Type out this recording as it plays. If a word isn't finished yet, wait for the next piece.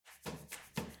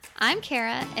I'm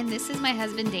Kara, and this is my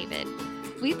husband, David.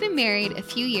 We've been married a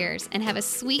few years and have a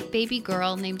sweet baby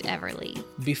girl named Everly.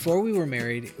 Before we were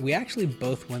married, we actually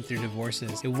both went through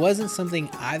divorces. It wasn't something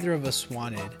either of us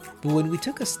wanted, but when we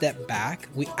took a step back,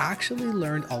 we actually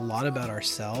learned a lot about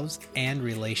ourselves and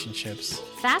relationships.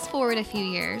 Fast forward a few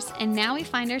years, and now we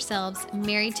find ourselves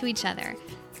married to each other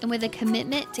and with a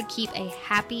commitment to keep a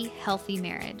happy, healthy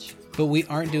marriage. But we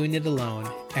aren't doing it alone,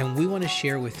 and we want to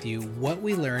share with you what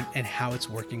we learned and how it's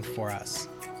working for us.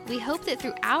 We hope that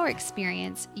through our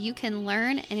experience, you can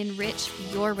learn and enrich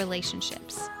your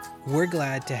relationships. We're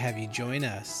glad to have you join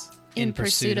us In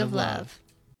Pursuit of Love.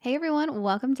 Hey everyone,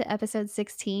 welcome to episode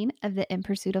 16 of the In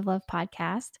Pursuit of Love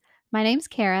podcast. My name's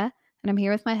Kara, and I'm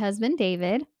here with my husband,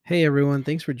 David. Hey everyone,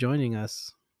 thanks for joining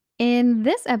us. In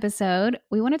this episode,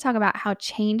 we want to talk about how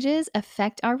changes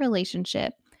affect our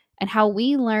relationship and how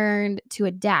we learned to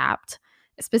adapt,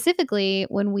 specifically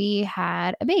when we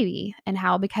had a baby, and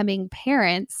how becoming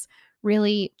parents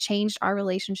really changed our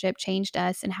relationship, changed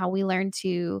us, and how we learned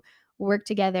to work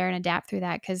together and adapt through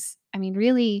that. Because,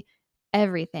 really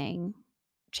everything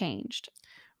changed.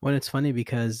 Well, it's funny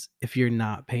because if you're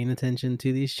not paying attention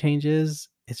to these changes,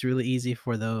 it's really easy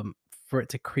for it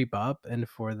to creep up and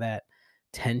for that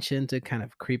tension to kind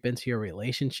of creep into your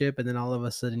relationship. And then all of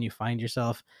a sudden you find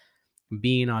yourself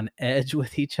being on edge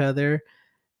with each other.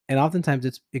 And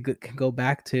oftentimes can go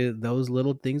back to those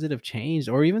little things that have changed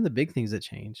or even the big things that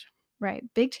change. Right.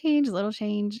 Big change, little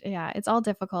change. Yeah, it's all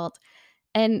difficult.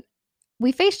 And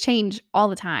we face change all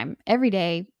the time. Every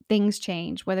day, things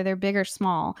change, whether they're big or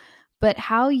small. But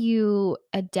how you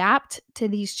adapt to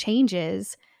these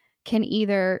changes can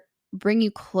either bring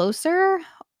you closer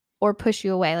or push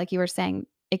you away. Like you were saying,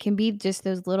 it can be just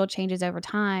those little changes over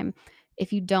time,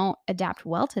 if you don't adapt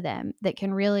well to them, that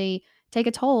can really take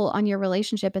a toll on your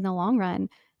relationship in the long run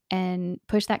and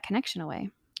push that connection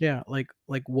away. Yeah, like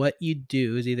what you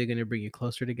do is either going to bring you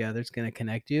closer together, it's going to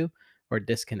connect you or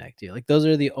disconnect you. Like those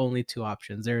are the only two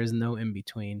options. There is no in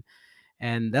between.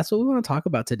 And that's what we want to talk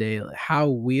about today, like how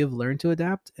we have learned to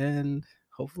adapt, and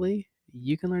hopefully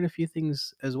you can learn a few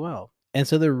things as well. And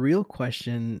so the real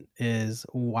question is,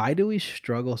 why do we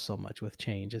struggle so much with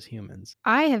change as humans?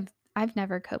 I've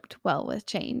never coped well with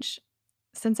change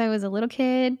since I was a little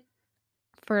kid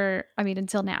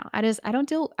until now. I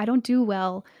don't do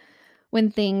well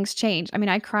when things change.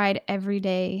 I cried every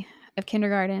day of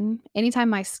kindergarten. Anytime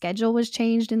my schedule was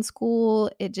changed in school,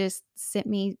 it just sent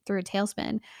me through a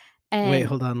tailspin. Wait, And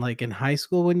hold on. Like in high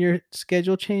school when your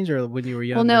schedule changed or when you were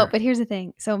well, no, younger? but here's the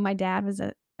thing. So my dad was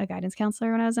a guidance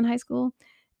counselor when I was in high school.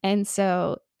 And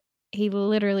so he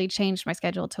literally changed my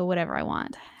schedule to whatever I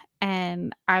want.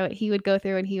 And he would go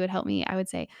through and he would help me. I would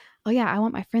say, "Oh yeah, I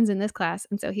want my friends in this class."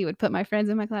 And so he would put my friends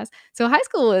in my class. So high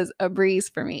school was a breeze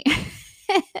for me.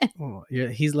 Oh, yeah,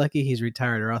 he's lucky he's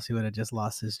retired, or else he would have just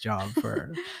lost his job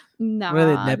for what are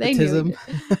they, Nah, they knew he nepotism?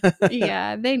 did.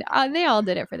 Yeah, they all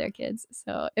did it for their kids,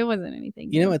 so it wasn't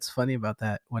anything You know new. what's funny about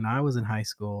that? When I was in high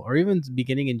school, or even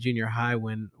beginning in junior high,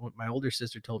 when my older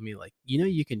sister told me, like,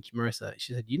 you can, Marissa,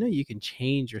 she said, you can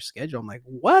change your schedule. I'm like,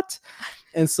 what?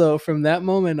 And so from that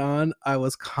moment on, I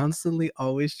was constantly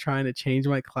always trying to change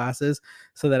my classes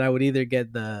so that I would either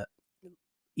get the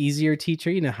easier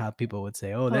teacher. You know how people would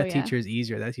say, oh, Oh that yeah. teacher is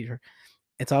easier, that teacher.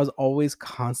 And so I was always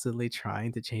constantly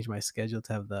trying to change my schedule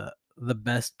to have the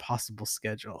best possible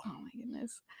schedule. Oh my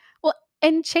goodness. Well,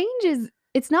 and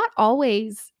it's not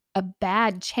always a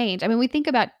bad change. We think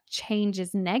about change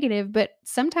as negative, but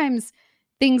sometimes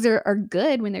things are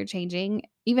good when they're changing.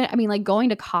 Even like going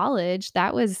to college,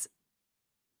 that was,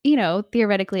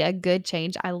 theoretically a good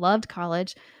change. I loved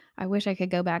college. I wish I could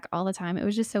go back all the time. It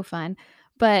was just so fun.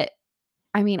 But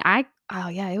oh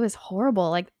yeah, it was horrible.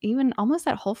 Like even almost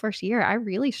that whole first year, I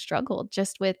really struggled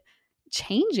just with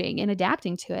changing and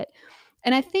adapting to it.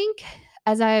 And I think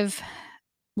as I've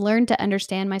learned to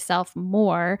understand myself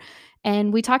more,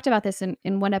 and we talked about this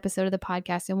in one episode of the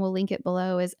podcast, and we'll link it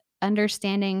below, is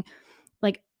understanding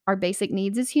like our basic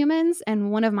needs as humans.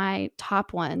 And one of my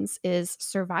top ones is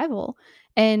survival.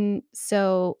 And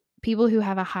so people who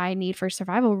have a high need for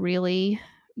survival really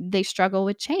they struggle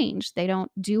with change. They don't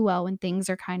do well when things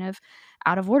are kind of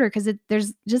out of order because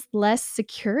there's just less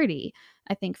security.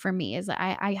 I think for me is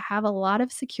I have a lot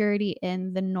of security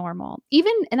in the normal.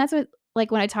 Even and that's what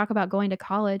like when I talk about going to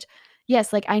college,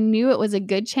 yes, like I knew it was a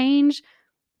good change,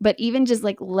 but even just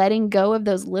like letting go of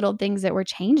those little things that were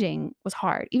changing was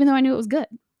hard, even though I knew it was good.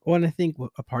 Well, and I think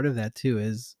a part of that too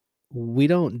is we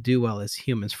don't do well as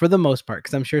humans for the most part,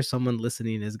 because I'm sure someone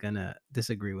listening is gonna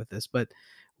disagree with this, but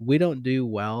we don't do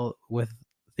well with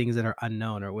things that are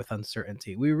unknown or with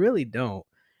uncertainty. We really don't.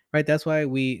 right? That's why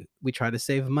we try to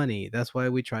save money. That's why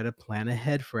we try to plan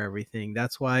ahead for everything.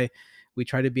 That's why we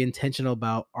try to be intentional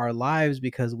about our lives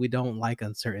because we don't like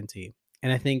uncertainty.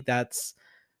 And I think that's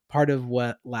part of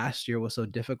what last year was so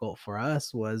difficult for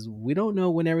us was we don't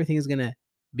know when everything is going to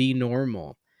be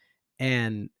normal.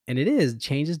 And it is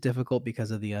change is difficult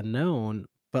because of the unknown,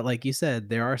 but like you said,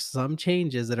 there are some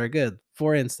changes that are good.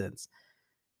 For instance,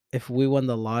 if we won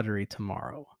the lottery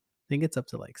tomorrow, I think it's up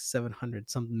to like 700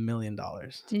 something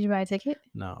 $1,000,000. Did you buy a ticket?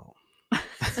 No.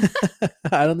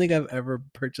 I don't think I've ever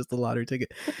purchased a lottery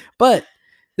ticket. But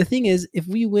the thing is, if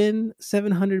we win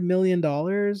 $700 million,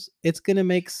 it's gonna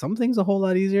make some things a whole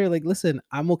lot easier. Like, listen,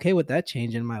 I'm okay with that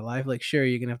change in my life. Like, sure,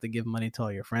 you're gonna have to give money to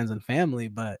all your friends and family,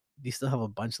 but you still have a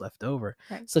bunch left over.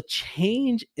 Right. So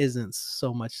change isn't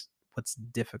so much what's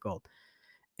difficult.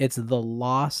 It's the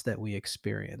loss that we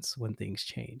experience when things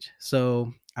change.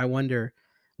 So I wonder,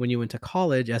 when you went to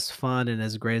college, as fun and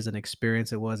as great as an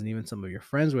experience it was, and even some of your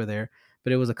friends were there,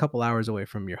 but it was a couple hours away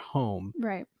from your home.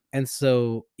 Right. And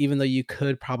so even though you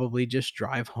could probably just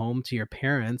drive home to your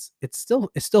parents, it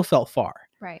still felt far.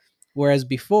 Right. Whereas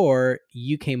before,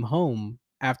 you came home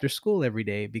after school every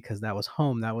day because that was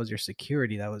home, that was your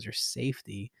security, that was your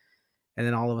safety. And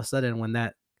then all of a sudden, when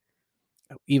that,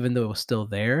 even though it was still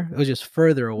there, it was just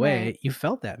further Right. away, you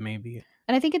felt that maybe.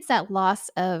 And I think it's that loss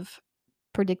of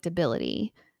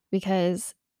predictability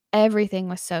because everything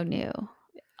was so new.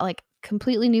 Like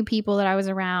completely new people that I was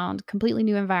around, completely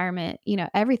new environment,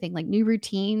 everything, like new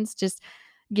routines, just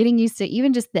getting used to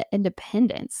even just the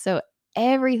independence. So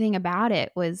everything about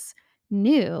it was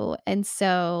new. And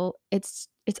so it's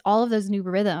all of those new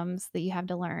rhythms that you have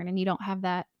to learn and you don't have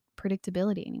that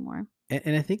predictability anymore.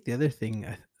 And I think the other thing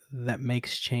that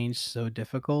makes change so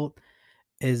difficult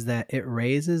is that it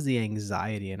raises the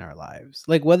anxiety in our lives.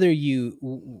 Like whether you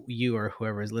or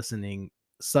whoever is listening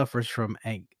suffers from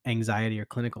anxiety or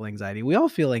clinical anxiety, we all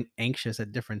feel like anxious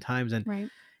at different times, and Right.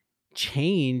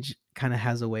 change kind of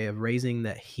has a way of raising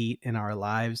that heat in our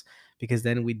lives because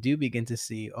then we do begin to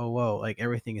see, oh whoa, like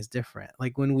everything is different.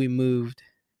 Like when we moved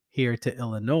here to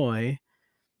Illinois,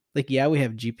 like yeah, we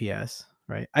have GPS,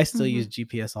 right? I still Hmm. use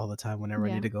GPS all the time whenever I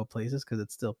Yeah. need to go places because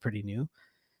it's still pretty new.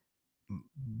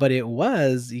 But it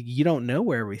was, you don't know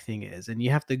where everything is and you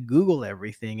have to Google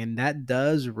everything, and that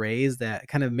does raise that,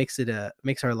 kind of makes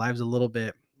our lives a little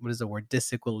bit, what is the word,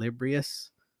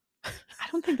 disequilibrious. I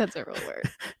don't think that's a real word.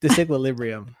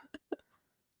 Disequilibrium,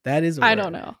 that is a I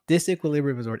don't word. know.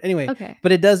 Disequilibrium is a word, anyway. Okay.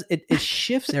 But it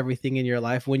shifts everything in your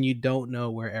life when you don't know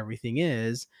where everything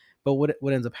is. But what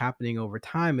ends up happening over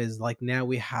time is, like, now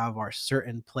we have our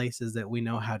certain places that we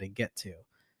know how to get to,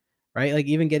 right? Like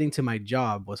even getting to my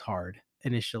job was hard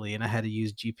initially, and I had to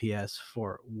use GPS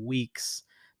for weeks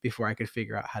before I could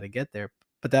figure out how to get there.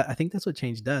 But that, I think that's what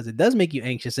change does. It does make you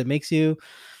anxious. It makes you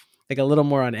like a little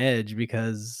more on edge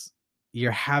because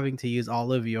you're having to use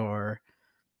all of your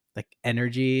like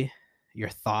energy, your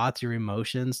thoughts, your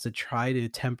emotions to try to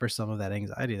temper some of that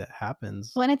anxiety that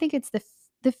happens. Well, and I think it's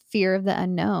the fear of the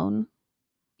unknown.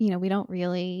 We don't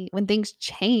really when things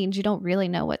change, you don't really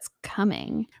know what's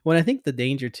coming. When I think the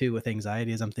danger too with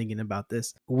anxiety, as I'm thinking about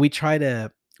this, we try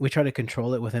to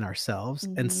control it within ourselves,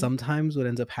 and Mhm. sometimes what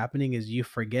ends up happening is you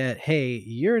forget, hey,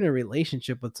 you're in a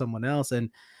relationship with someone else,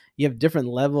 and you have different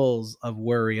levels of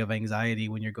worry, of anxiety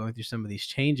when you're going through some of these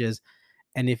changes.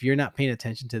 And if you're not paying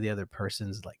attention to the other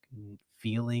person's like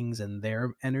feelings and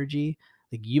their energy,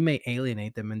 like you may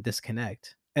alienate them and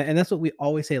disconnect. And that's what we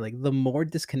always say, like the more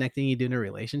disconnecting you do in a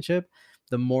relationship,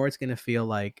 the more it's going to feel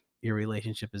like your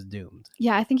relationship is doomed.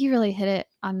 Yeah, I think you really hit it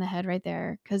on the head right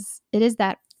there because it is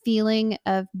that feeling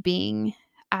of being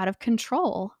out of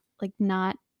control, like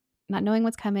not knowing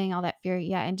what's coming, all that fear,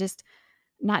 yeah, and just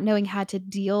not knowing how to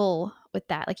deal with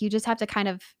that. Like, you just have to kind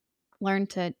of learn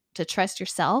to trust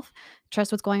yourself,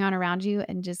 trust what's going on around you,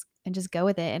 and just go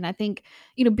with it, and I think,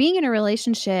 being in a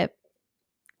relationship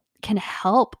can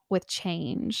help with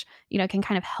change, can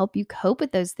kind of help you cope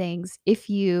with those things if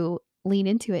you lean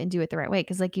into it and do it the right way.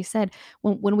 Because, like you said,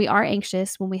 when we are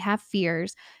anxious, when we have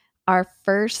fears, our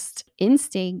first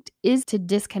instinct is to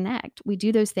disconnect. We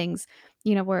do those things,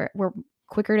 we're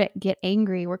quicker to get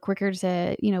angry. We're quicker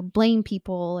to, blame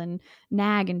people and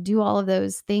nag and do all of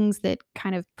those things that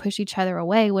kind of push each other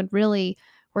away when really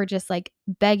we're just like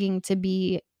begging to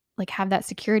be like have that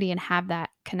security and have that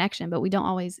connection, but we don't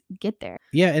always get there.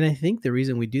 Yeah, and I think the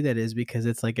reason we do that is because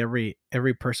it's like every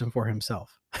person for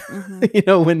himself.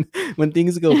 Mhm. When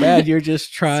things go bad, Survival. you're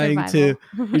just trying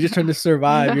to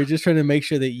survive. You're just trying to make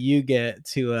sure that you get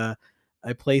to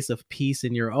a place of peace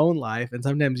in your own life, and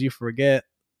sometimes you forget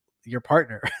your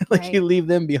partner. Like you Right. leave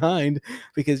them behind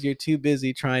because you're too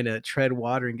busy trying to tread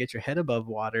water and get your head above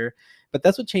water. But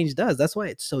that's what change does. That's why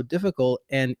it's so difficult.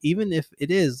 And even if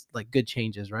it is like good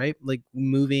changes, right? Like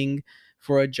moving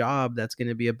for a job that's going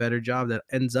to be a better job that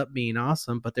ends up being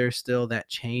awesome, but there's still that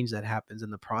change that happens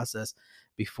in the process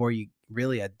before you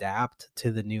really adapt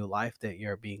to the new life that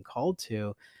you're being called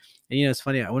to. And it's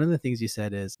funny. One of the things you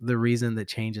said is the reason that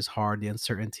change is hard, the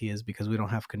uncertainty is because we don't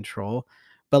have control.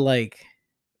 But like,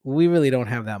 we really don't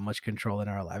have that much control in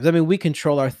our lives. I mean, we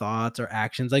control our thoughts, our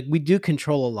actions. Like, we do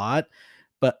control a lot,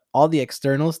 but all the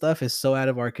external stuff is so out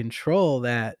of our control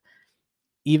that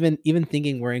even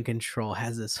thinking we're in control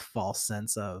has this false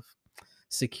sense of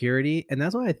security. And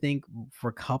that's why I think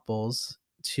for couples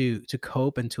to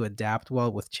cope and to adapt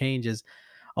well with change is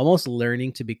almost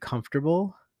learning to be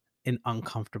comfortable in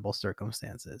uncomfortable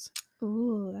circumstances,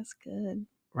 Ooh, that's good.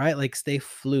 right? Like stay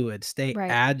fluid, stay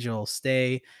Right. agile,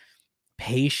 stay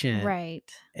patient,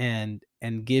 Right. and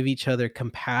give each other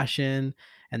compassion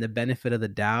and the benefit of the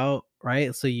doubt,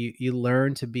 right? So you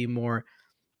learn to be more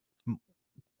m-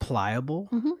 pliable,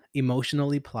 Mhm.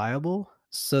 emotionally pliable,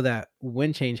 so that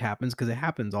when change happens, because it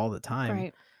happens all the time,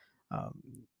 Right. um,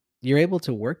 you're able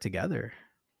to work together.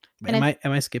 And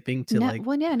Am I skipping to no, like?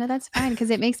 well, yeah, no, that's fine because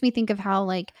it makes me think of how,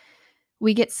 like,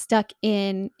 we get stuck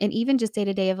in and even just day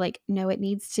to day of like, no, it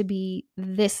needs to be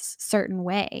this certain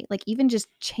way. Like even just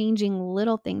changing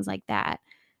little things like that.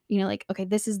 Like, okay,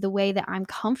 this is the way that I'm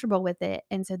comfortable with it.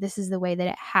 And so this is the way that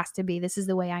it has to be. This is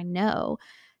the way I know.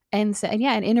 And so, and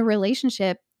yeah, and in a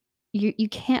relationship, you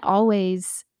can't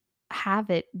always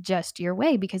have it just your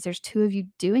way because there's two of you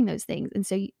doing those things. And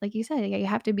so, like you said, yeah, you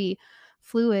have to be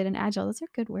fluid and agile. Those are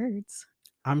good words.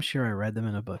 I'm sure I read them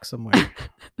in a book somewhere.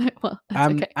 Well, that's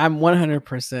I'm okay. I'm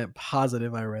 100%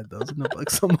 positive I read those in a book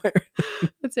somewhere.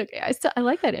 That's okay. I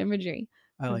like that imagery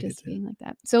I of like it just too. being like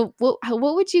that. So, what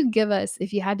would you give us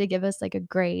if you had to give us, like, a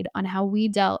grade on how we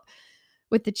dealt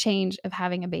with the change of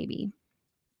having a baby?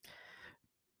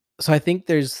 So I think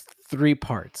there's 3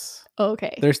 parts.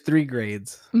 Okay. There's 3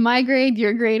 grades. My grade,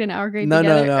 your grade, and our grade No,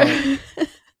 no, together? no.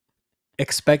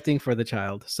 Expecting for the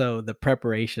child. So the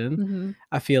preparation, Mhm.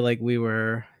 I feel like we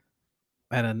were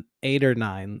at an 8 or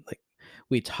 9. Like,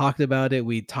 we talked about it.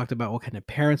 We talked about what kind of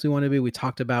parents we wanna be. We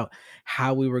talked about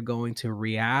how we were going to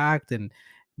react, and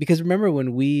because remember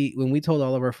when we told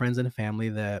all of our friends and family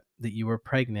that you were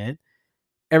pregnant,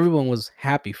 everyone was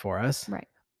happy for us. Right.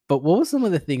 But what was some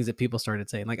of the things that people started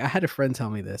saying? Like, I had a friend tell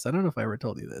me this. I don't know if I ever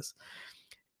told you this.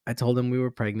 I told him we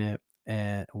were pregnant,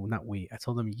 and well, not we. I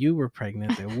told him you were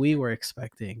pregnant, that we were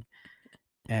expecting.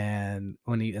 And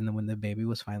when the baby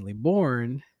was finally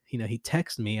born, he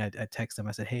texted me. I texted him.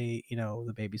 I said, "Hey,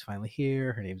 the baby's finally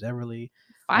here. Her name's Everly."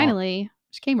 Uh, Finally.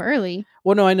 She came early.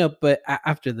 well, no, I know, but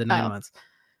after the nine Oh. months,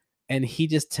 and he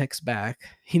just texts back.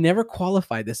 He never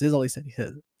qualified. This is all he said. He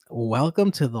said,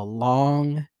 "Welcome to the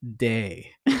long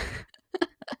day."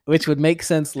 Which would make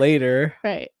sense later,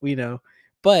 Right. you know,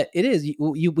 but it is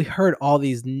we heard all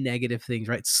these negative things,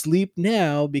 right? "Sleep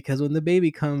now because when the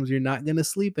baby comes, you're not gonna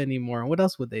sleep anymore." What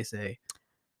else would they say?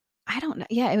 I don't know.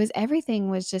 Yeah, it was everything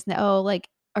was just, "Oh, like,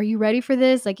 are you ready for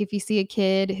this?" Like, if you see a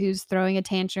kid who's throwing a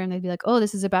tantrum, they'd be like, "Oh,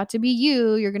 this is about to be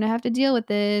you. You're gonna have to deal with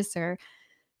this," or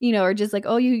just like,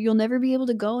 "Oh, you'll never be able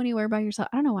to go anywhere by yourself."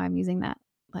 I don't know why I'm using that,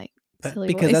 like, silly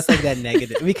Because voice. that's like that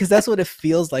negative, because that's what it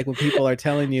feels like when people are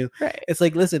telling you. Right. It's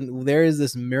like, "Listen, there is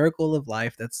this miracle of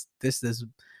life that's this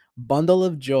bundle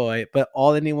of joy," but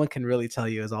all anyone can really tell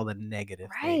you is all the negative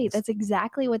Right, things. that's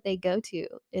exactly what they go to,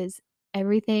 is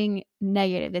everything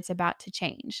negative that's about to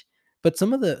change. But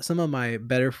some of my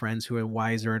better friends who are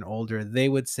wiser and older, they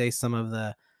would say some of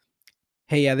the,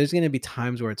 "Hey, yeah, there's gonna be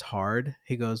times where it's hard."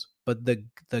 He goes, "But the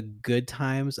good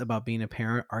times about being a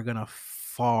parent are gonna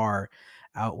far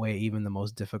outweigh even the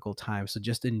most difficult times. So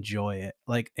just enjoy it.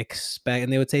 Like expect,"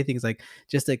 and they would say things like,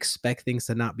 "Just expect things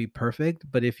to not be perfect,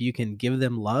 but if you can give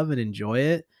them love and enjoy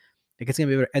it, like it's gonna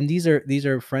be better." And these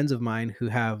are friends of mine who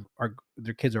have are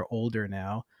their kids are older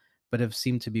now, but have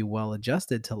seemed to be well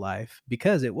adjusted to life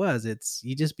because it's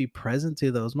you just be present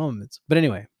to those moments. But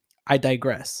anyway, I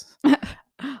digress.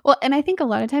 Well, and I think a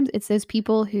lot of times it's those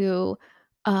people who,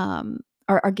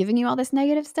 are giving you all this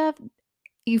negative stuff.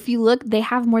 If you look, they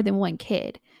have more than 1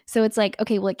 kid. So it's like,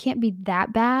 okay, well, it can't be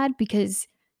that bad because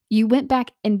you went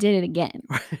back and did it again.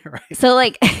 Right. So,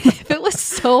 like, if it was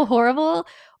so horrible,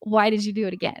 why did you do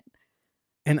it again?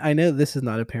 And I know this is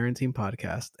not a parenting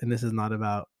podcast, and this is not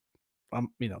about,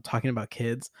 talking about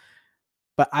kids,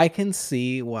 but I can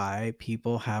see why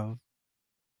people have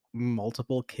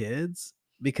multiple kids,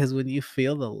 because when you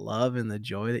feel the love and the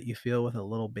joy that you feel with a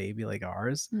little baby like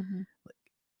ours, Mhm.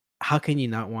 how can you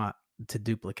not want to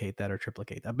duplicate that or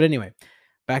triplicate that. But anyway,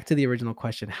 back to the original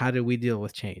question, how did we deal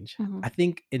with change? Mhm. I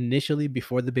think initially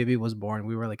before the baby was born,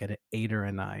 we were like at an 8 or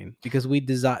a 9 because we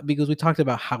talked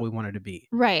about how we wanted to be.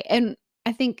 Right, and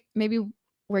I think maybe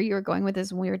where you were going with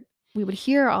this, when we would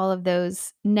hear all of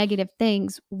those negative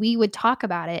things, we would talk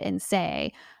about it and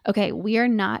say, "Okay, we are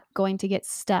not going to get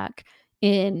stuck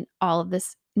in all of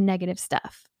this negative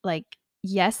stuff." Like,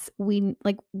 yes, we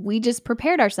just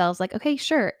prepared ourselves like, "Okay,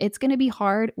 sure, it's gonna be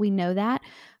hard, we know that,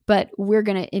 but we're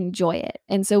gonna enjoy it."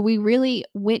 And so we really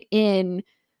went in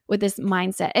with this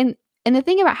mindset, and the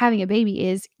thing about having a baby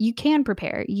is you can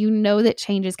prepare. You know that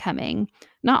change is coming.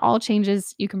 Not all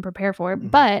changes you can prepare for,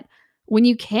 Mhm. but when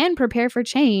you can prepare for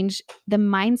change, the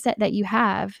mindset that you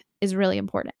have is really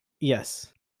important.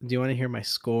 Yes. Do you wanna hear my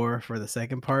score for the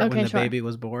second part when Okay, the sure. baby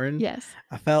was born? Yes.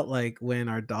 I felt like when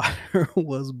our daughter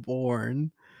was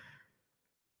born,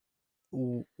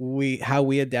 we how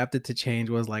we adapted to change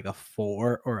was like a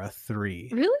 4 or a 3.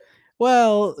 Really?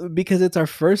 Well, because it's our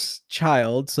first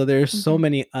child, so there's so Mhm.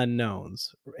 many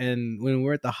unknowns. And when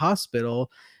we're at the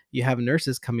hospital, you have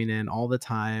nurses coming in all the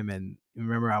time. And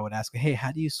remember, I would ask, "Hey,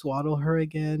 how do you swaddle her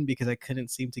again?" Because I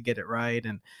couldn't seem to get it right.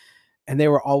 And they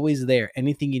were always there.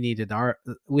 Anything you needed.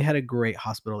 We had a great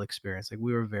hospital experience. Like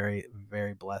we were very,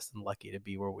 very blessed and lucky to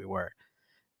be where we were.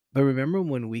 But remember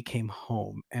when we came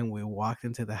home and we walked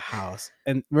into the house,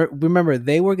 and remember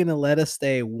they were gonna let us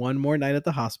stay one more night at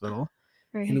the hospital,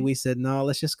 and Right. we said, "No,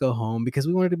 let's just go home," because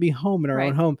we wanted to be home in our own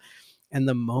Right. home. And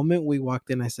the moment we walked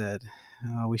in, I said,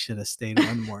 "Oh, we should have stayed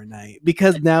one more night,"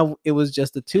 because now it was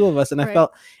just the 2 of us, and I Right.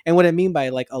 felt, and what I mean by,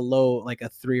 like, a low, like a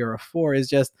 3 or a 4 is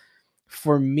just,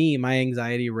 for me, my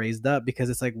anxiety raised up because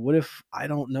it's like, what if I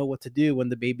don't know what to do when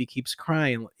the baby keeps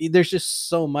crying? There's just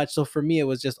so much. So for me, it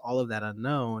was just all of that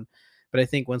unknown. But I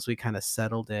think once we kinda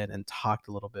settled in and talked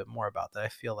a little bit more about that, I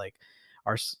feel like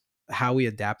our s how we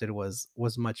adapted was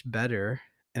much better.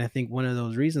 And I think one of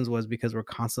those reasons was because we're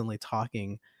constantly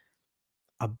talking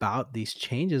about these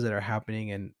changes that are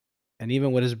happening, and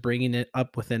even what is bringing it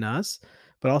up within us,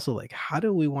 but also like how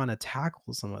do we want to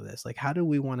tackle some of this? Like how do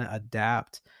we want to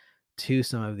adapt to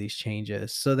some of these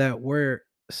changes so that we're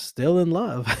still in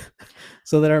love,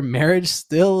 so that our marriage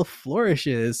still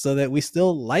flourishes, so that we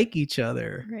still like each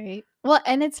other. Right. Well,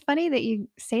 and it's funny that you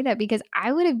say that because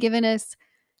I would have given us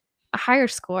a higher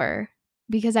score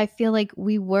because I feel like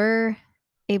we were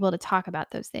able to talk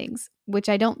about those things, which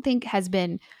I don't think has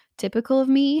been typical of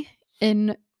me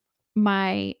in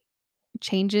my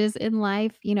changes in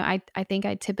life. I think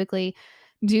I typically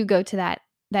do go to that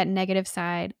negative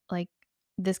side, like,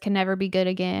 "This can never be good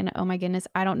again. Oh my goodness,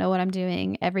 I don't know what I'm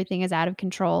doing. Everything is out of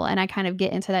control." And I kind of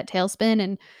get into that tailspin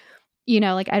and,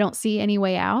 like, I don't see any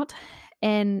way out.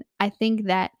 And I think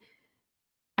that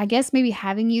I guess maybe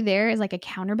having you there is like a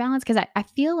counterbalance because I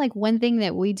feel like one thing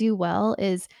that we do well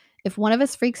is if one of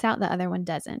us freaks out, the other one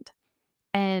doesn't.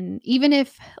 And even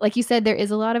if, like you said, there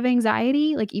is a lot of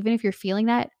anxiety, like, even if you're feeling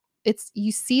that,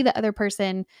 you see the other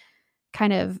person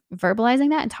kind of verbalizing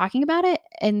that and talking about it,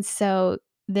 and so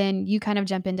then you kind of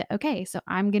jump into, "Okay, so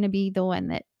I'm gonna be the one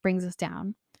that brings us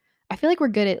down." I feel like we're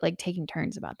good at, like, taking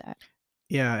turns about that.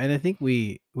 Yeah, and I think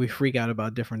we freak out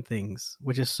about different things,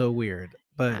 which is so weird.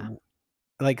 But Yeah.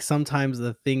 like sometimes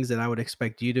the things that I would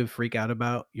expect you to freak out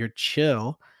about, you're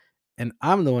chill, and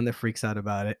I'm the one that freaks out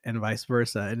about it, and vice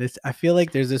versa. And it's I feel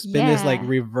like there's this like Yeah,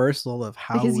 reversal of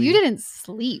how because you we. didn't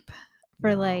sleep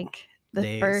for, No, like, the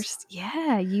days. first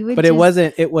yeah, you would But it just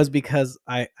wasn't, it was because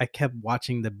I kept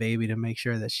watching the baby to make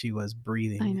sure that she was I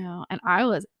breathing. know, and I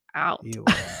was out. You were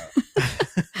out.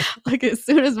 Like, as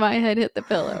soon as my head hit the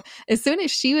pillow, as soon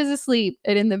as she was asleep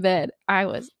and in the bed, I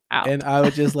was And out. I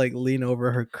would just, like, lean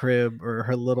over her crib or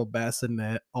her little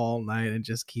bassinet all night and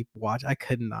just keep watch I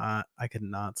could not I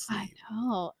sleep.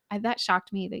 know. That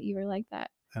shocked me that you were like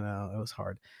that. I know, it was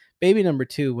hard. Baby number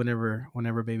 2,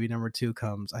 whenever baby number 2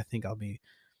 comes, I think I'll be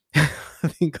I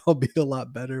think I'll be a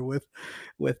lot better with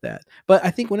that. But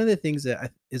I think one of the things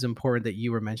that is important that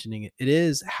you were mentioning, it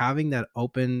is having that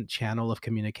open channel of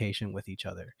communication with each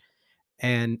other,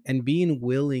 and being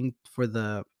willing for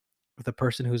the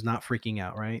person who's not freaking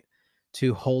out, right,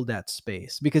 to hold that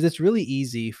space, because it's really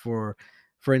easy for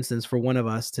instance, for one of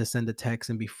us to send a text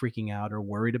and be freaking out or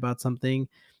worried about something,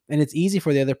 and it's easy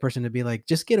for the other person to be like,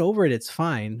 just get over it, it's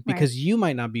fine, Right. because you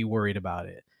might not be worried about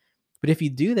it. But if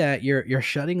you do that, you're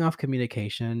shutting off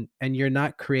communication, and you're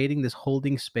not creating this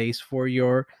holding space for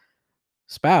your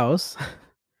spouse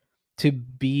to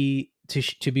be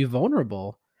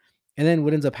vulnerable. And then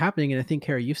what ends up happening, and I think,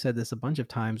 Carrie, you've said this a bunch of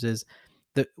times, is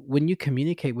that when you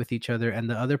communicate with each other and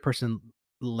the other person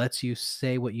lets you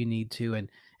say what you need to,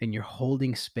 and you're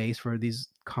holding space for these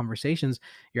conversations,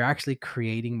 you're actually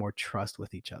creating more trust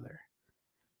with each other.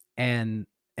 And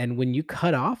when you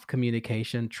cut off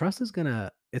communication, trust is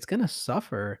gonna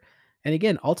suffer. And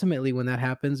again, ultimately when that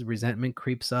happens, resentment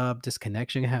creeps up,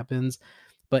 disconnection happens.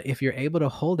 But if you're able to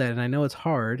hold that, and I know it's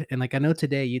hard, and like I know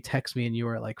today you text me and you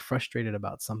were like frustrated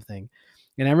about something.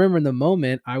 And I remember in the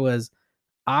moment I was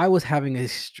having I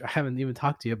haven't even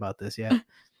talked to you about this yet.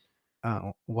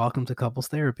 Welcome to couples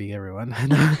therapy, everyone.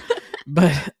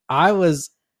 But I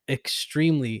was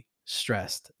extremely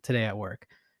stressed today at work,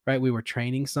 right? We were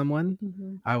training someone.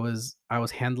 Mhm. I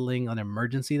was handling an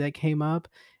emergency that came up,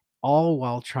 all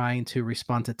while trying to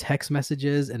respond to text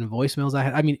messages and voicemails I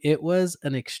had. I mean, it was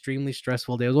an extremely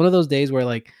stressful day. It was one of those days where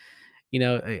like,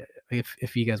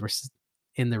 if you guys were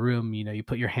in the room, you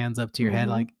put your hands up to your head,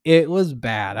 Mhm. like it was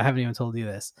bad. I haven't even told you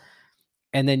this.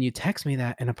 And then you text me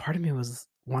that, and a part of me was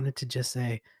wanted to just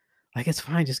say, like, "It's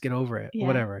fine, just get over it, Yeah.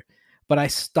 whatever." But I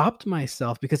stopped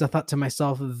myself because I thought to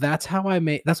myself, that's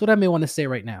what I may wanna say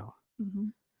right now.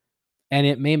 Mhm. And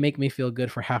it may make me feel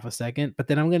good for half a second, but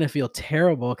then I'm gonna feel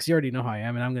terrible because you already know how I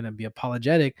am, and I'm gonna be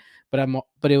apologetic, but it'll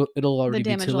The already be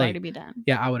damage too will already late. be done.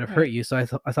 Yeah, I would have hurt Right. you, so I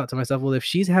thought to myself, "Well, if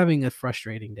she's having a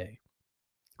frustrating day,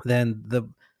 then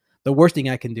the worst thing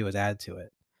I can do is add to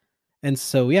it." And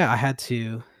so, yeah, I had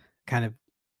to kind of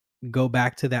go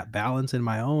back to that balance in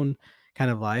my own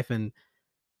kind of life, and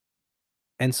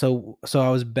so I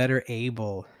was better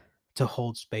able to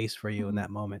hold space for you in Mhm. that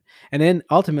moment. And then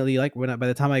ultimately, like, by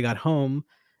the time I got home,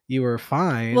 you were Well,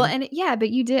 fine. and yeah, but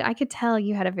I could tell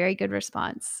you had a very good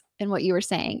response in what you were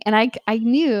saying, and I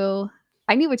knew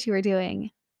what you were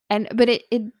doing, but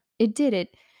it did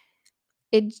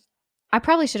it I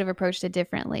probably should have approached it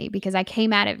differently because I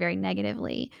came at it very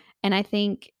negatively, and I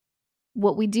think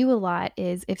what we do a lot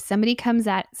is if somebody comes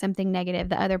at something negative,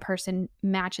 the other person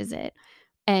matches it,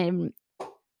 and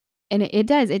it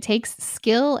does. It takes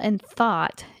skill and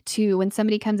thought to when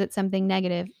somebody comes at something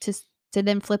negative to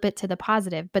then flip it to the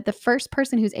positive. But the first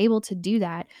person who's able to do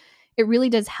that, it really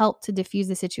does help to diffuse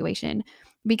the situation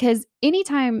because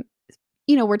anytime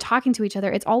we're talking to each other,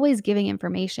 it's always giving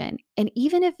information. And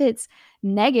even if it's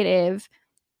negative,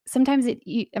 sometimes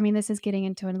I mean, this is getting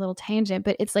into a little tangent,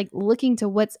 but it's like looking to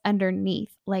what's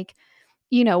underneath. Like,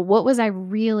 what was I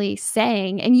really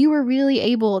saying? And you were really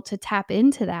able to tap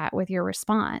into that with your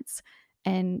response.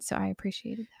 And so I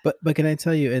appreciated that. But can I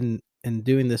tell you, in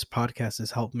doing this podcast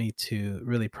has helped me to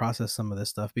really process some of this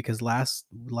stuff, because last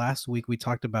week we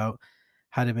talked about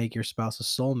how to make your spouse a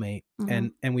soulmate,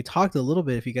 Mhm. and we talked a little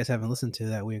bit. If you guys haven't listened to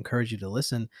that, we encourage you to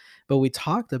listen. But we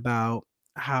talked about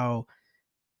how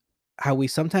we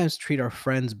sometimes treat our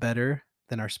friends better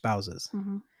than our spouses.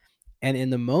 Mhm. And in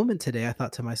the moment today, I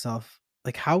thought to myself,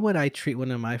 like, how would I treat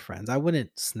one of my friends? I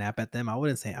wouldn't snap at them. I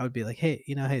would be like, hey,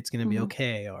 hey, it's going to be Mhm.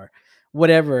 okay, or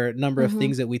whatever number of Mhm.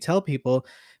 things that we tell people.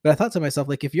 But I thought to myself,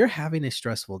 like, if you're having a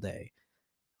stressful day,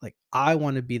 like, I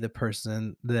want to be the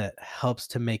person that helps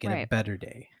to make it a Right. better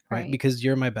day, right? Right. Because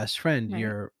you're my best friend. Right.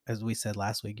 You're, as we said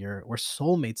last week, we're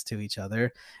soulmates to each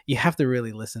other. You have to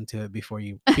really listen to it before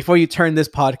you turn this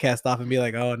podcast off and be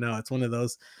like, oh no, it's one of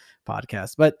those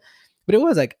podcasts. But it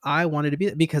was like I wanted to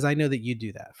be, because I know that you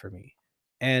do that for me.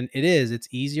 And it's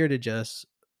easier to just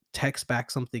text back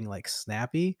something like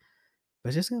snappy, but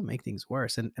it's just gonna make things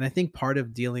worse. And I think part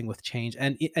of dealing with change,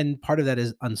 and part of that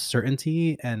is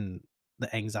uncertainty and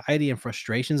the anxiety and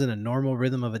frustrations in a normal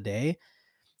rhythm of a day,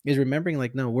 is remembering,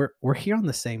 like, no, we're here on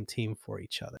the same team for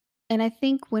each other. And I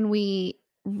think when we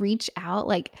reach out,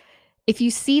 like if you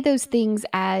see those things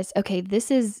as, okay,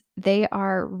 they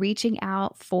are reaching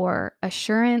out for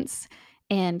assurance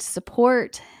and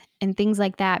support and things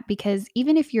like that. Because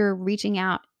even if you're reaching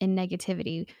out in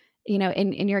negativity,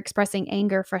 and you're expressing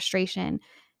anger, frustration,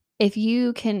 if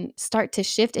you can start to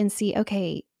shift and see,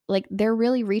 okay, like they're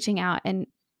really reaching out and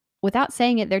without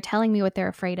saying it, they're telling me what they're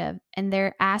afraid of and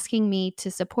they're asking me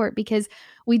to support because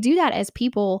we do that as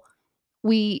people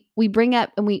we bring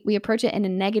up and we approach it in a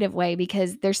negative way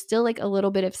because there's still like a little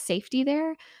bit of safety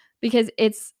there because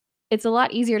it's a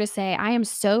lot easier to say I am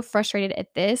so frustrated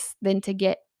at this than to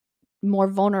get more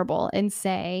vulnerable and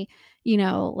say,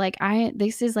 like I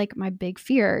this is like my big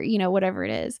fear, whatever it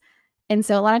is. And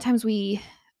so a lot of times we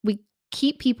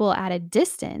keep people at a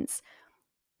distance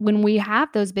when we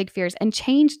have those big fears and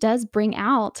change does bring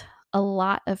out a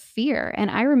lot of fear.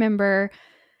 And I remember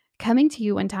coming to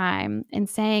you one time and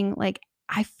saying, like,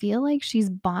 "I feel like she's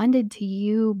bonded to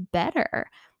you better."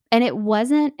 And it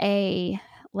wasn't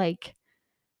like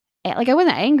I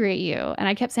wasn't angry at you, and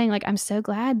I kept saying, like, "I'm so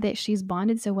glad that she's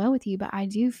bonded so well with you, but I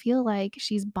do feel like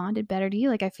she's bonded better to you,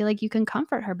 like, I feel like you can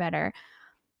comfort her better."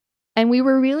 And we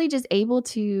were really just able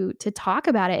to talk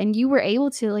about it, and you were able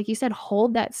to, like you said,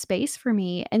 hold that space for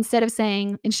me instead of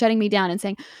saying and shutting me down and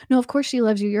saying, "No, of course she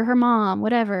loves you. You're her mom,"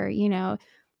 whatever, you know?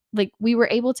 Like, we were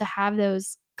able to have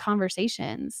those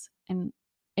conversations, and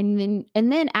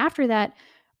then after that,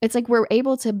 it's like we're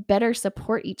able to better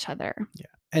support each other. Yeah.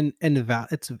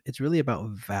 It's really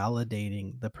about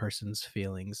validating the person's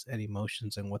feelings and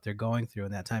emotions and what they're going through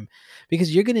in that time,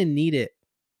 because you're going to need it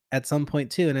at some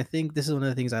point too. And I think this is one of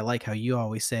the things I like how you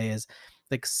always say is,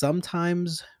 like,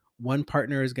 sometimes one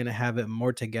partner is going to have it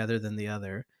more together than the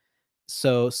other.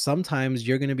 So sometimes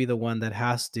you're going to be the one that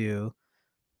has to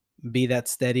be that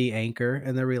steady anchor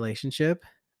in the relationship,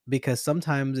 because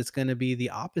sometimes it's going to be the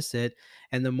opposite.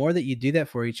 And the more that you do that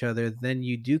for each other, then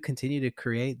you do continue to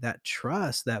create that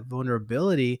trust, that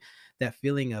vulnerability, that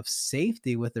feeling of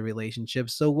safety with the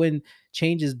relationship. So when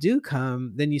changes do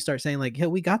come, then you start saying, like, hey,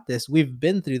 we got this, we've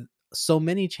been through so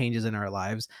many changes in our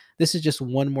lives, this is just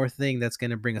one more thing that's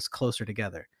going to bring us closer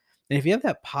together. And if you have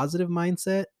that positive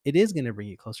mindset, it is going to bring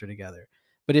you closer together.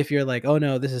 But if you're like, "Oh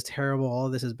no, this is terrible, all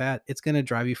of this is bad," it's gonna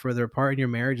drive you further apart and your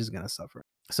marriage is gonna suffer.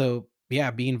 So, yeah,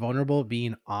 being vulnerable,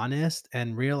 being honest,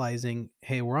 and realizing,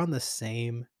 "Hey, we're on the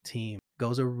same team,"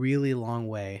 goes a really long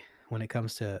way when it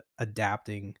comes to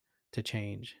adapting to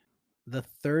change. The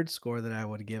 3rd score that I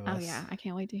would give Oh, us yeah, I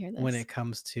can't wait to hear when this. it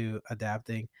comes to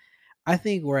adapting, I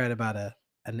think we're at about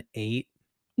an 8.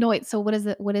 No, wait, so what is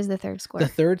the 3rd The score?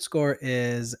 3rd score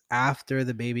is after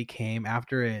the baby came,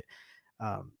 after it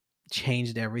um,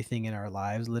 changed everything in our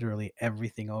lives, literally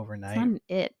everything It's not overnight. an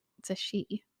 "it," it's a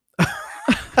 "she."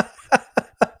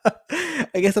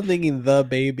 I guess I'm thinking the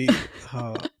baby.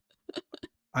 Oh,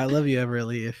 I love you,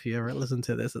 Everly, if you ever listen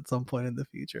to this at some point in the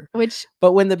future. Which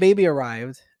But when the baby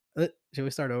arrived, should we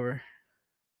start over?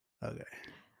 Okay.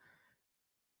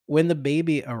 When the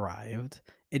baby arrived,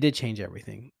 it did change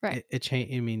everything. right. It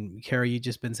changed. I mean, Kara, you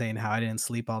just been saying how I didn't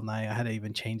sleep all night. I had to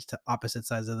even change to opposite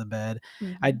sides of the bed.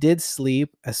 I Mhm. did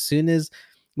sleep as soon as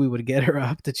we would get her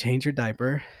up to change her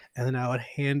diaper, and then I would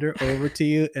hand her over to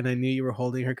you, and I knew you were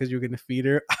holding her because you were going to feed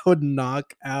her. I would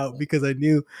knock out because I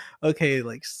knew, okay,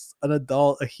 like an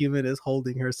adult, a human is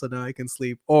holding her, so now I can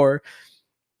sleep. Or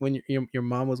when your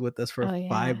mom was with us for Oh, yeah.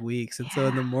 5 weeks, and so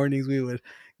in Yeah. the mornings, we would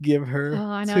give her Oh,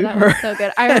 I know, to that her, was so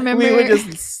good. I and we would remember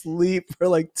just sleep for,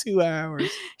 like, 2 hours.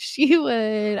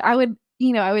 I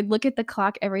would look at the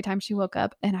clock every time she woke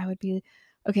up, and I would be,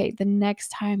 "Okay, the next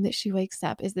time that she wakes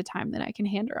up is the time that I can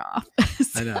hand her off." I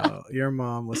So know, your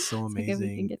mom was so it's like if we can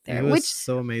amazing. get It there, was which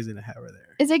so amazing to have her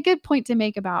there. is a good point to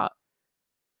make about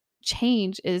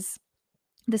change is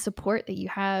the support that you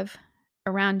have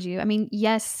around you. I mean,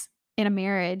 yes, in a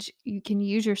marriage, you can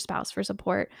use your spouse for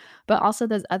support, but also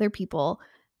those other people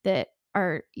that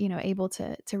are, able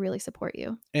to really support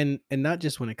you. And not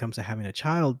just when it comes to having a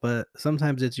child, but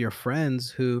sometimes it's your friends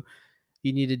who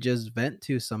you need to just vent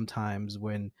to sometimes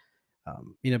when,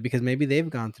 because maybe they've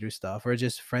gone through stuff, or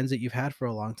just friends that you've had for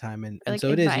a long time, and Or and like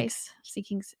so it is, you advice,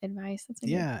 seeking advice. That's a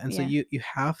good, yeah, and so yeah. you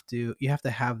have to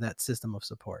have that system of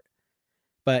support.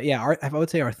 But yeah, I would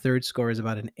say our 3rd score is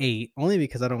about an 8, only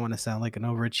because I don't wanna sound like an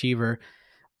overachiever,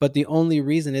 but the only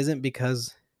reason isn't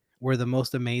because we're the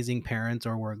most amazing parents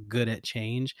or we're good at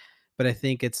change, but I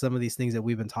think it's some of these things that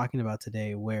we've been talking about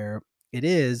today where it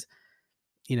is,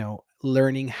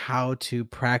 learning how to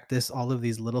practice all of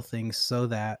these little things so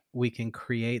that we can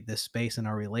create this space in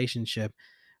our relationship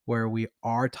where we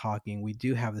are talking, we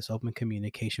do have this open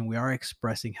communication, we are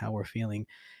expressing how we're feeling.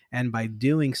 And by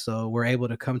doing so, we're able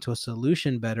to come to a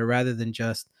solution better rather than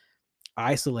just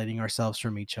isolating ourselves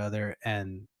from each other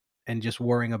and just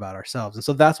worrying about ourselves. And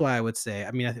so that's why I would say,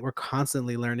 I mean, I think we're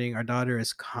constantly learning. Our daughter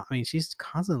is, I mean, she's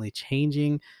constantly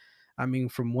changing. I mean,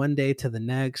 from one day to the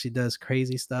next, she does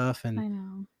crazy stuff. And I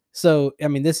know. so, I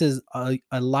mean, this is a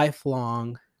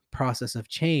lifelong process of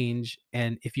change.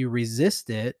 And if you resist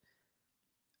it,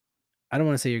 I don't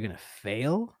want to say you're going to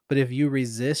fail, but if you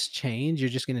resist change, you're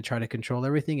just going to try to control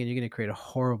everything and you're going to create a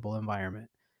horrible environment.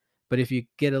 But if you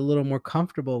get a little more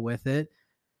comfortable with it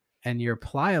and you're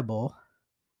pliable,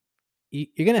 you're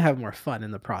going to have more fun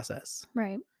in the process.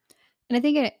 Right. And I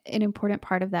think an important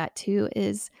part of that too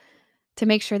is to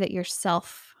make sure that you're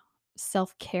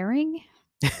self-caring.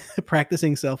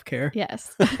 Practicing self care.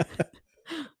 Yes. I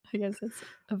guess it's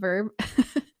a verb.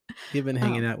 You've been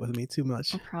hanging um, out with me too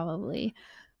much. Probably.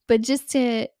 But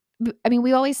I mean,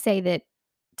 we always say that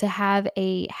to have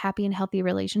a happy and healthy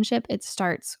relationship, it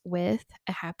starts with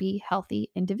a happy, healthy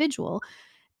individual.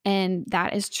 And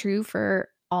that is true for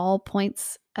all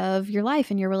points of your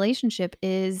life and your relationship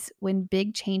is when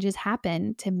big changes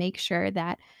happen to make sure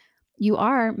that you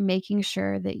are making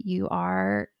sure that you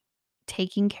are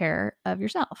taking care of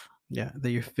yourself. Yeah,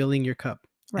 that you're filling your cup.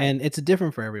 Right. And it's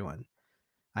different for everyone.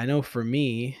 I know for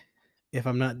me, if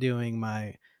I'm not doing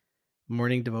my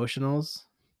morning devotionals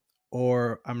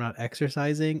or I'm not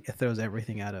exercising, it throws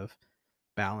everything out of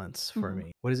balance for Mhm.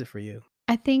 me. What is it for you?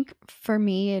 I think for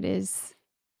me, it is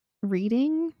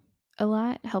reading a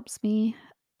lot helps me.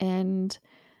 And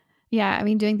yeah, I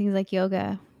mean, doing things like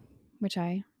yoga, which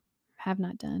I have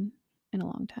not done in a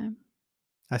long time.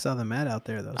 I saw the mat out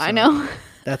there though, I so know.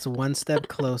 that's one step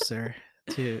closer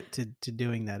to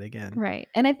doing that again. Right.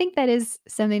 And I think that is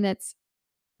something that's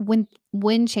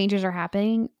when changes are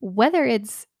happening, whether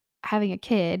it's having a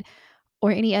kid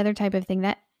or any other type of thing,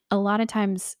 that a lot of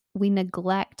times we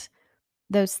neglect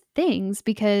those things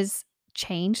because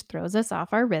change throws us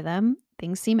off our rhythm.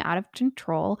 Things seem out of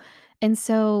control. And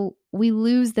so we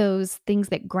lose those things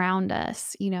that ground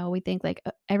us. We think like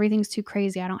everything's too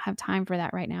crazy. I don't have time for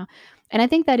that right now. And I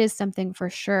think that is something for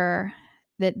sure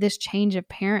that this change of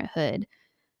parenthood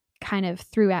kind of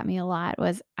threw at me a lot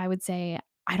was I would say,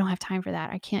 I don't have time for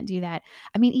that. I can't do that.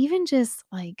 I mean, even just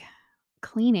like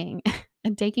cleaning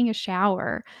and taking a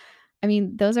shower. I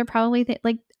mean, those are probably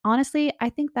like honestly, I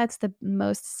think that's the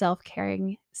most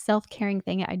self-caring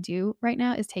thing I do right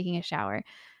now is taking a shower.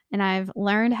 And I've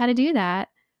learned how to do that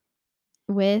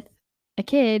with a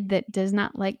kid that does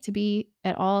not like to be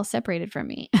at all separated from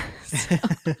me. So,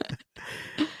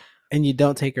 And you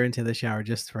don't take her into the shower,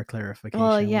 just for well,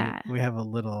 clarification. We yeah, we have a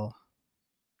little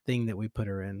thing that we put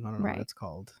her in. I don't know what right. it's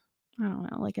called. I don't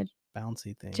know, like a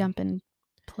Bouncy thing. jump and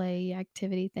play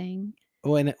activity thing.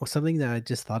 Oh, and something that I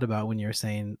just thought about when you're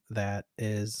saying that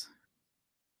is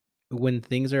when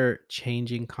things are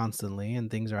changing constantly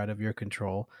and things are out of your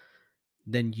control,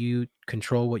 then you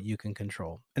control what you can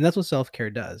control. And that's what self-care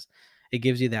does. It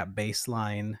gives you that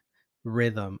baseline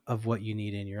rhythm of what you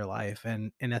need in your life.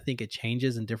 And I think it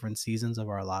changes in different seasons of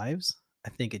our lives. I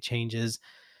think it changes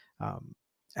um,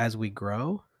 as we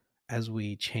grow, as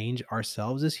we change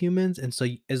ourselves as humans. And so,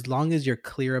 as long as you're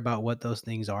clear about what those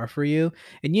things are for you,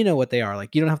 and you know what they are,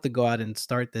 like you don't have to go out and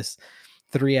start this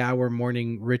 3-hour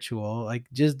morning ritual. Like,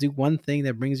 just do one thing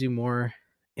that brings you more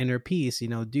inner peace,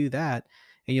 do that.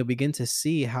 And you'll begin to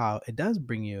see how it does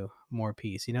bring you more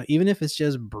peace, even if it's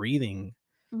just breathing,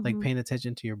 like Mhm. paying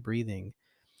attention to your breathing.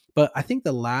 But I think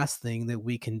the last thing that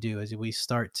we can do is we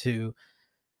start to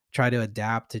try to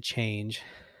adapt to change.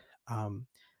 um,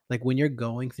 like when you're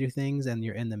going through things and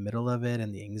you're in the middle of it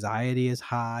and the anxiety is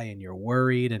high and you're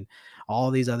worried and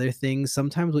all these other things,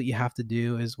 sometimes what you have to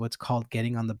do is what's called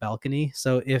getting on the balcony.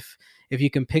 So if you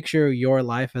can picture your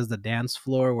life as the dance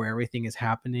floor where everything is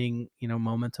happening,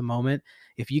 moment to moment,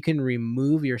 if you can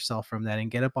remove yourself from that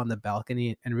and get up on the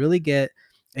balcony and really get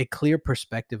a clear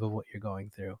perspective of what you're going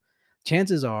through,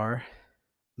 chances are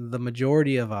the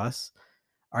majority of us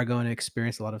are going to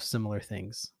experience a lot of similar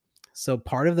things. So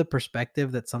part of the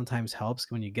perspective that sometimes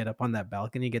helps when you get up on that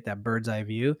balcony, get that bird's eye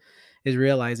view, is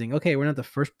realizing, okay, we're not the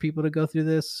first people to go through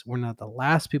this. We're not the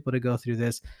last people to go through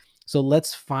this. So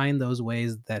let's find those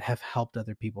ways that have helped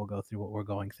other people go through what we're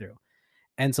going through.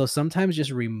 And so sometimes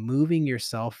just removing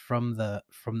yourself from the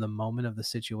moment of the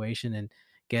situation and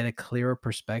get a clearer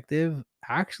perspective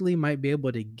actually might be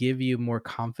able to give you more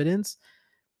confidence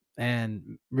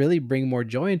and really bring more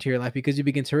joy into your life because you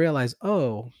begin to realize,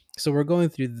 oh, so we're going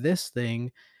through this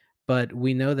thing, but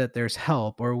we know that there's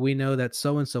help, or we know that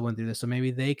so and so went through this, so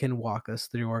maybe they can walk us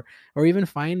through, or even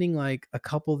finding like a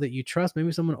couple that you trust,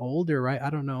 maybe someone older, right? I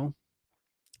don't know,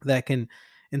 that can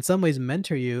in some ways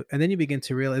mentor you, and then you begin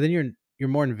to realize, then you're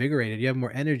more invigorated, you have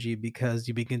more energy because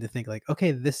you begin to think like,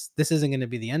 okay, this isn't going to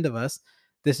be the end of us.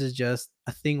 This is just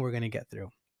a thing we're going to get through.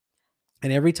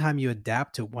 And every time you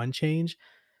adapt to one change,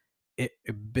 it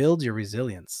builds your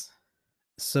resilience.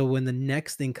 So when the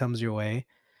next thing comes your way,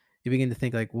 you begin to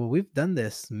think like, well, we've done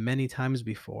this many times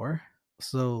before,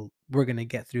 so we're going to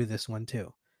get through this one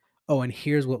too. Oh, and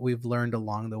here's what we've learned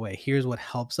along the way. Here's what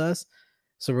helps us,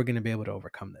 so we're going to be able to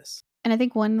overcome this. And I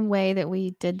think one way that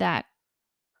we did that,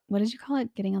 what did you call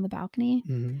it? Getting on the balcony?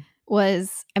 Mhm.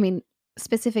 Was, I mean,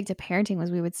 specific to parenting was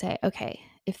we would say, "Okay,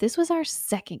 if this was our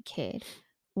second kid,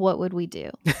 what would we do?"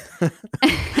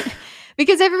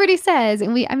 Because everybody says,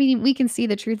 and I mean, we can see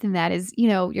the truth in that is,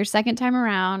 your second time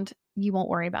around, you won't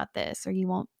worry about this or you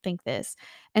won't think this.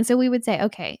 And so we would say,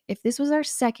 "Okay, if this was our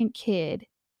second kid,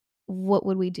 what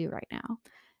would we do right now?"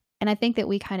 And I think that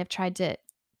we kind of tried to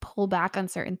pull back on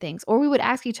certain things, or we would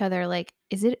ask each other like,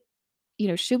 "Is it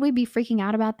should we be freaking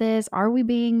out about this? Are we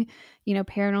being,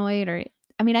 paranoid?" Or,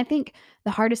 I mean, I think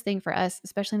the hardest thing for us,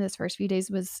 especially in those first few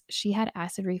days, was she had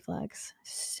acid reflux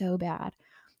so bad.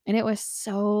 And it was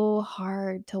so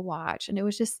hard to watch. And it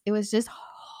was just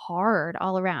hard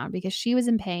all around because she was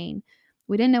in pain.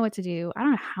 We didn't know what to do. I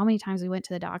don't know how many times we went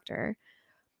to the doctor.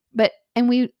 But and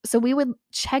we would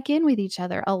check in with each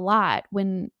other a lot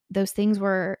when those things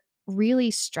were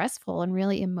really stressful and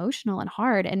really emotional and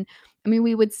hard, and, I mean,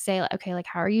 we would say, like, "Okay, like,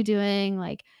 how are you doing?"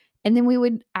 Like, and then we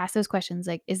would ask those questions,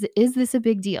 like, "Is this a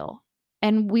big deal?"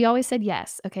 And we always said,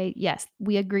 "Yes." "Okay, yes,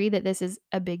 we agree that this is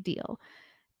a big deal."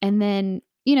 And then,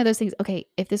 those things, "Okay,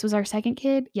 if this was our 2nd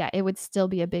kid, yeah, it would still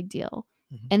be a big deal."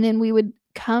 Mhm. And then we would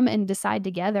come and decide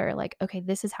together, like, "Okay,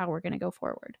 this is how we're gonna go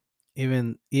forward."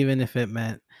 Even if it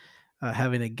meant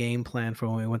having a game plan for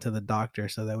when we went to the doctor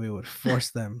so that we would force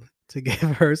them to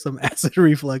give her some acid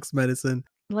reflux medicine.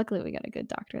 Luckily, we got a good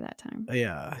doctor that time.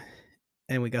 Yeah,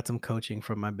 and we got some coaching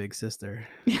from my big sister.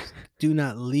 Just do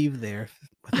not leave there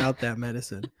without that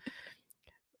medicine.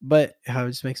 But how it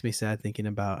just makes me sad thinking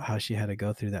about how she had to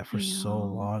go through that for I so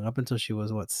know. long, up until she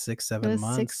was, what, 6, It 7 was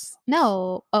months? 6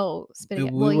 no. Oh, spitting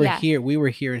it well, yeah. We were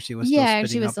here and she was still Yeah, she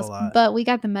spitting was up a still lot. but we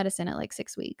got the medicine at, like,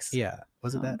 6 weeks. Yeah,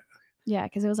 was it that? So, yeah,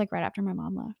 because it was, like, right after my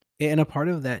mom left. And a part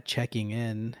of that checking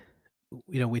in,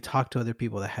 we talked to other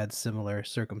people that had similar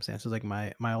circumstances. Like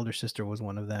my older sister was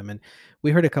one of them, and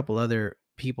we heard a couple other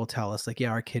people tell us like, yeah,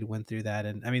 our kid went through that,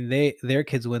 and I mean their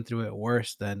kids went through it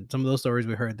worse than some of those stories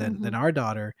we heard than Mhm. our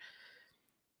daughter.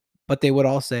 But they would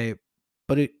all say,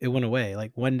 but it went away.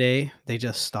 Like one day they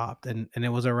just stopped, and it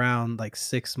was around like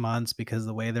 6 months because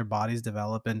the way their bodies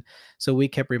develop, and so we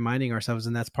kept reminding ourselves,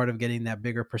 and that's part of getting that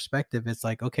bigger perspective. It's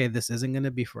like, okay, this isn't going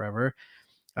to be forever.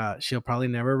 She'll probably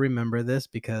never remember this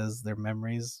because their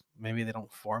memories, maybe they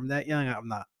don't form that young. I'm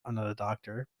not a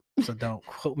doctor, so don't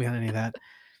quote me on any of that.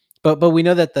 But we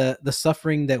know that the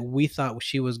suffering that we thought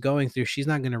she was going through, she's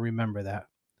not going to remember that.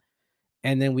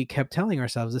 And then we kept telling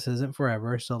ourselves this isn't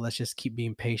forever, so let's just keep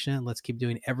being patient. Let's keep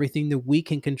doing everything that we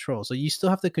can control. So you still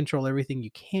have to control everything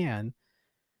you can,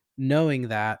 knowing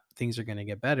that things are going to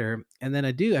get better. And then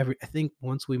I think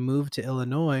once we moved to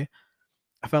Illinois,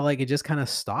 I felt like it just kinda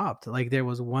stopped, like, there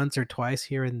was once or twice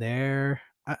here and there.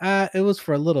 It was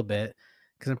for a little bit,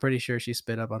 because 'cause I'm pretty sure she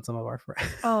spit up on some of our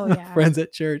Oh, yeah. friends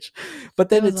at church, but It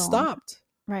then was it a long time. stopped,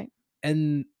 Right.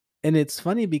 and it's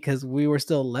funny because we were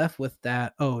still left with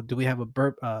that, "Oh, do we have a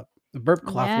burp cloth with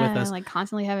Yeah, us?" like,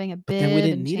 constantly having a But then we bib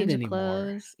didn't and need it change of anymore,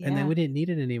 clothes.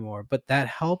 Yeah. but that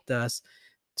helped us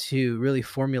to really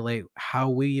formulate how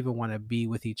we even wanna be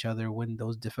with each other when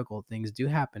those difficult things do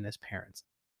happen as parents.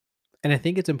 And I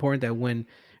think it's important that when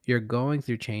you're going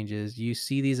through changes, you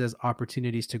see these as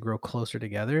opportunities to grow closer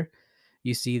together.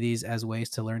 You see these as ways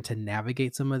to learn to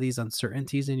navigate some of these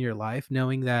uncertainties in your life,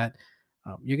 knowing that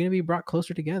you're going to be brought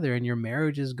closer together and your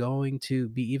marriage is going to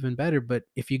be even better. But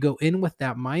if you go in with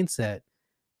that mindset,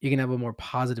 you're going to have a more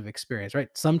positive experience, right?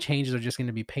 Some changes are just going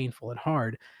to be painful and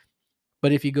hard.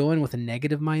 But if you go in with a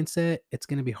negative mindset, it's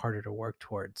going to be harder to work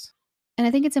towards. And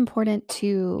I think it's important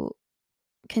to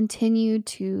continue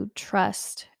to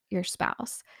trust your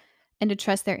spouse and to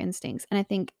trust their instincts, and I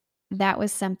think that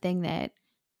was something that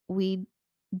we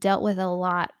dealt with a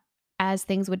lot as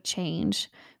things would change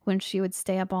when she would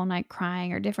stay up all night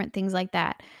crying or different things like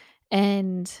that.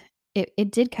 And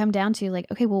it did come down to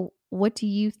like, okay, well, what do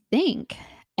you think?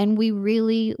 And we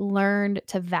really learned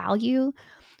to value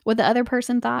what the other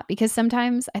person thought because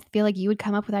sometimes I feel like you would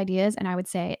come up with ideas and I would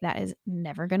say that is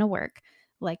never going to work.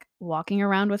 Like walking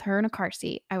around with her in a car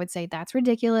seat, I would say that's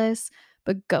ridiculous,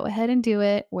 but go ahead and do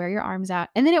it. Wear your arms out.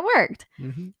 And then it worked.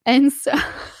 Hmm. And so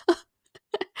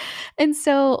and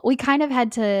so we kind of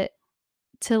had to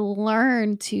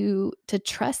learn to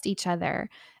trust each other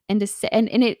and to say and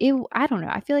it I don't know,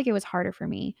 I feel like it was harder for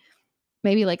me,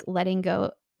 maybe like letting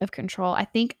go of control. I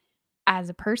think as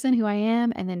a person who I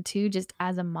am, and then two, just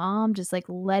as a mom, just like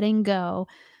letting go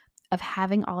of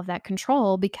having all of that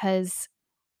control because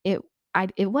it I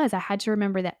had to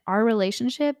remember that our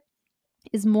relationship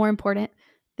is more important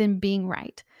than being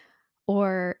right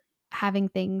or having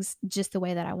things just the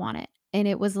way that I want it. And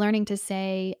it was learning to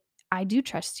say, I do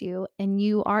trust you and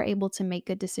you are able to make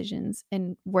good decisions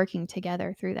and working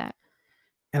together through that.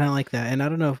 And I like that. And I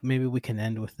don't know if maybe we can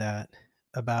end with that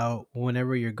about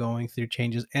whenever you're going through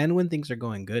changes and when things are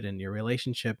going good in your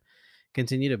relationship,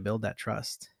 continue to build that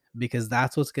trust because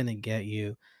that's what's going to get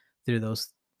you through those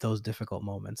difficult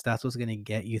moments. That's what's going to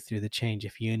get you through the change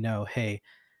if you know, hey,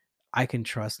 I can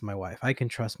trust my wife. I can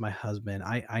trust my husband.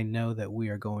 I know that we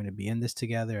are going to be in this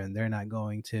together and they're not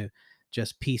going to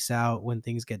just peace out when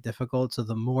things get difficult. So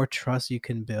the more trust you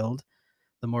can build,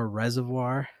 the more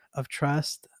reservoir of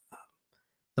trust,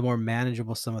 the more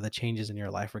manageable some of the changes in your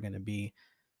life are going to be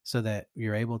so that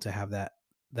you're able to have that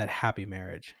happy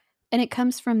marriage. And it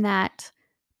comes from that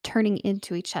turning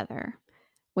into each other.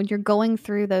 when you're going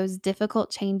through those difficult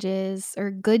changes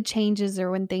or good changes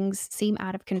or when things seem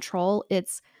out of control,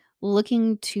 it's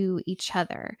looking to each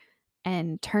other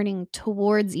and turning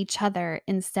towards each other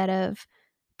instead of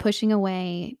pushing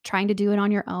away, trying to do it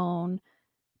on your own,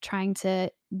 trying to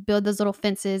build those little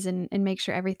fences and make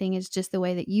sure everything is just the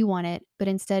way that you want it, but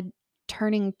instead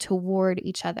turning toward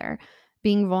each other,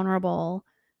 being vulnerable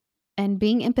and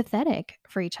being empathetic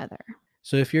for each other.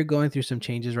 So if you're going through some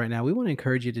changes right now, we want to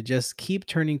encourage you to just keep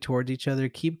turning towards each other,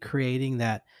 keep creating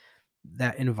that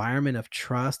environment of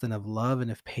trust and of love and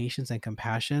of patience and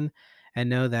compassion, and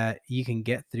know that you can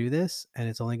get through this and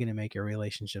it's only going to make your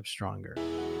relationship stronger.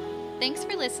 Thanks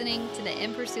for listening to the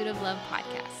In Pursuit of Love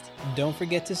podcast. Don't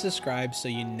forget to subscribe so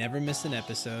you never miss an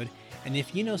episode. And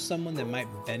if you know someone that might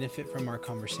benefit from our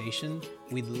conversation,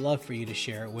 we'd love for you to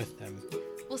share it with them.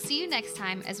 We'll see you next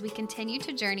time as we continue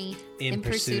to journey In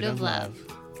pursuit of love.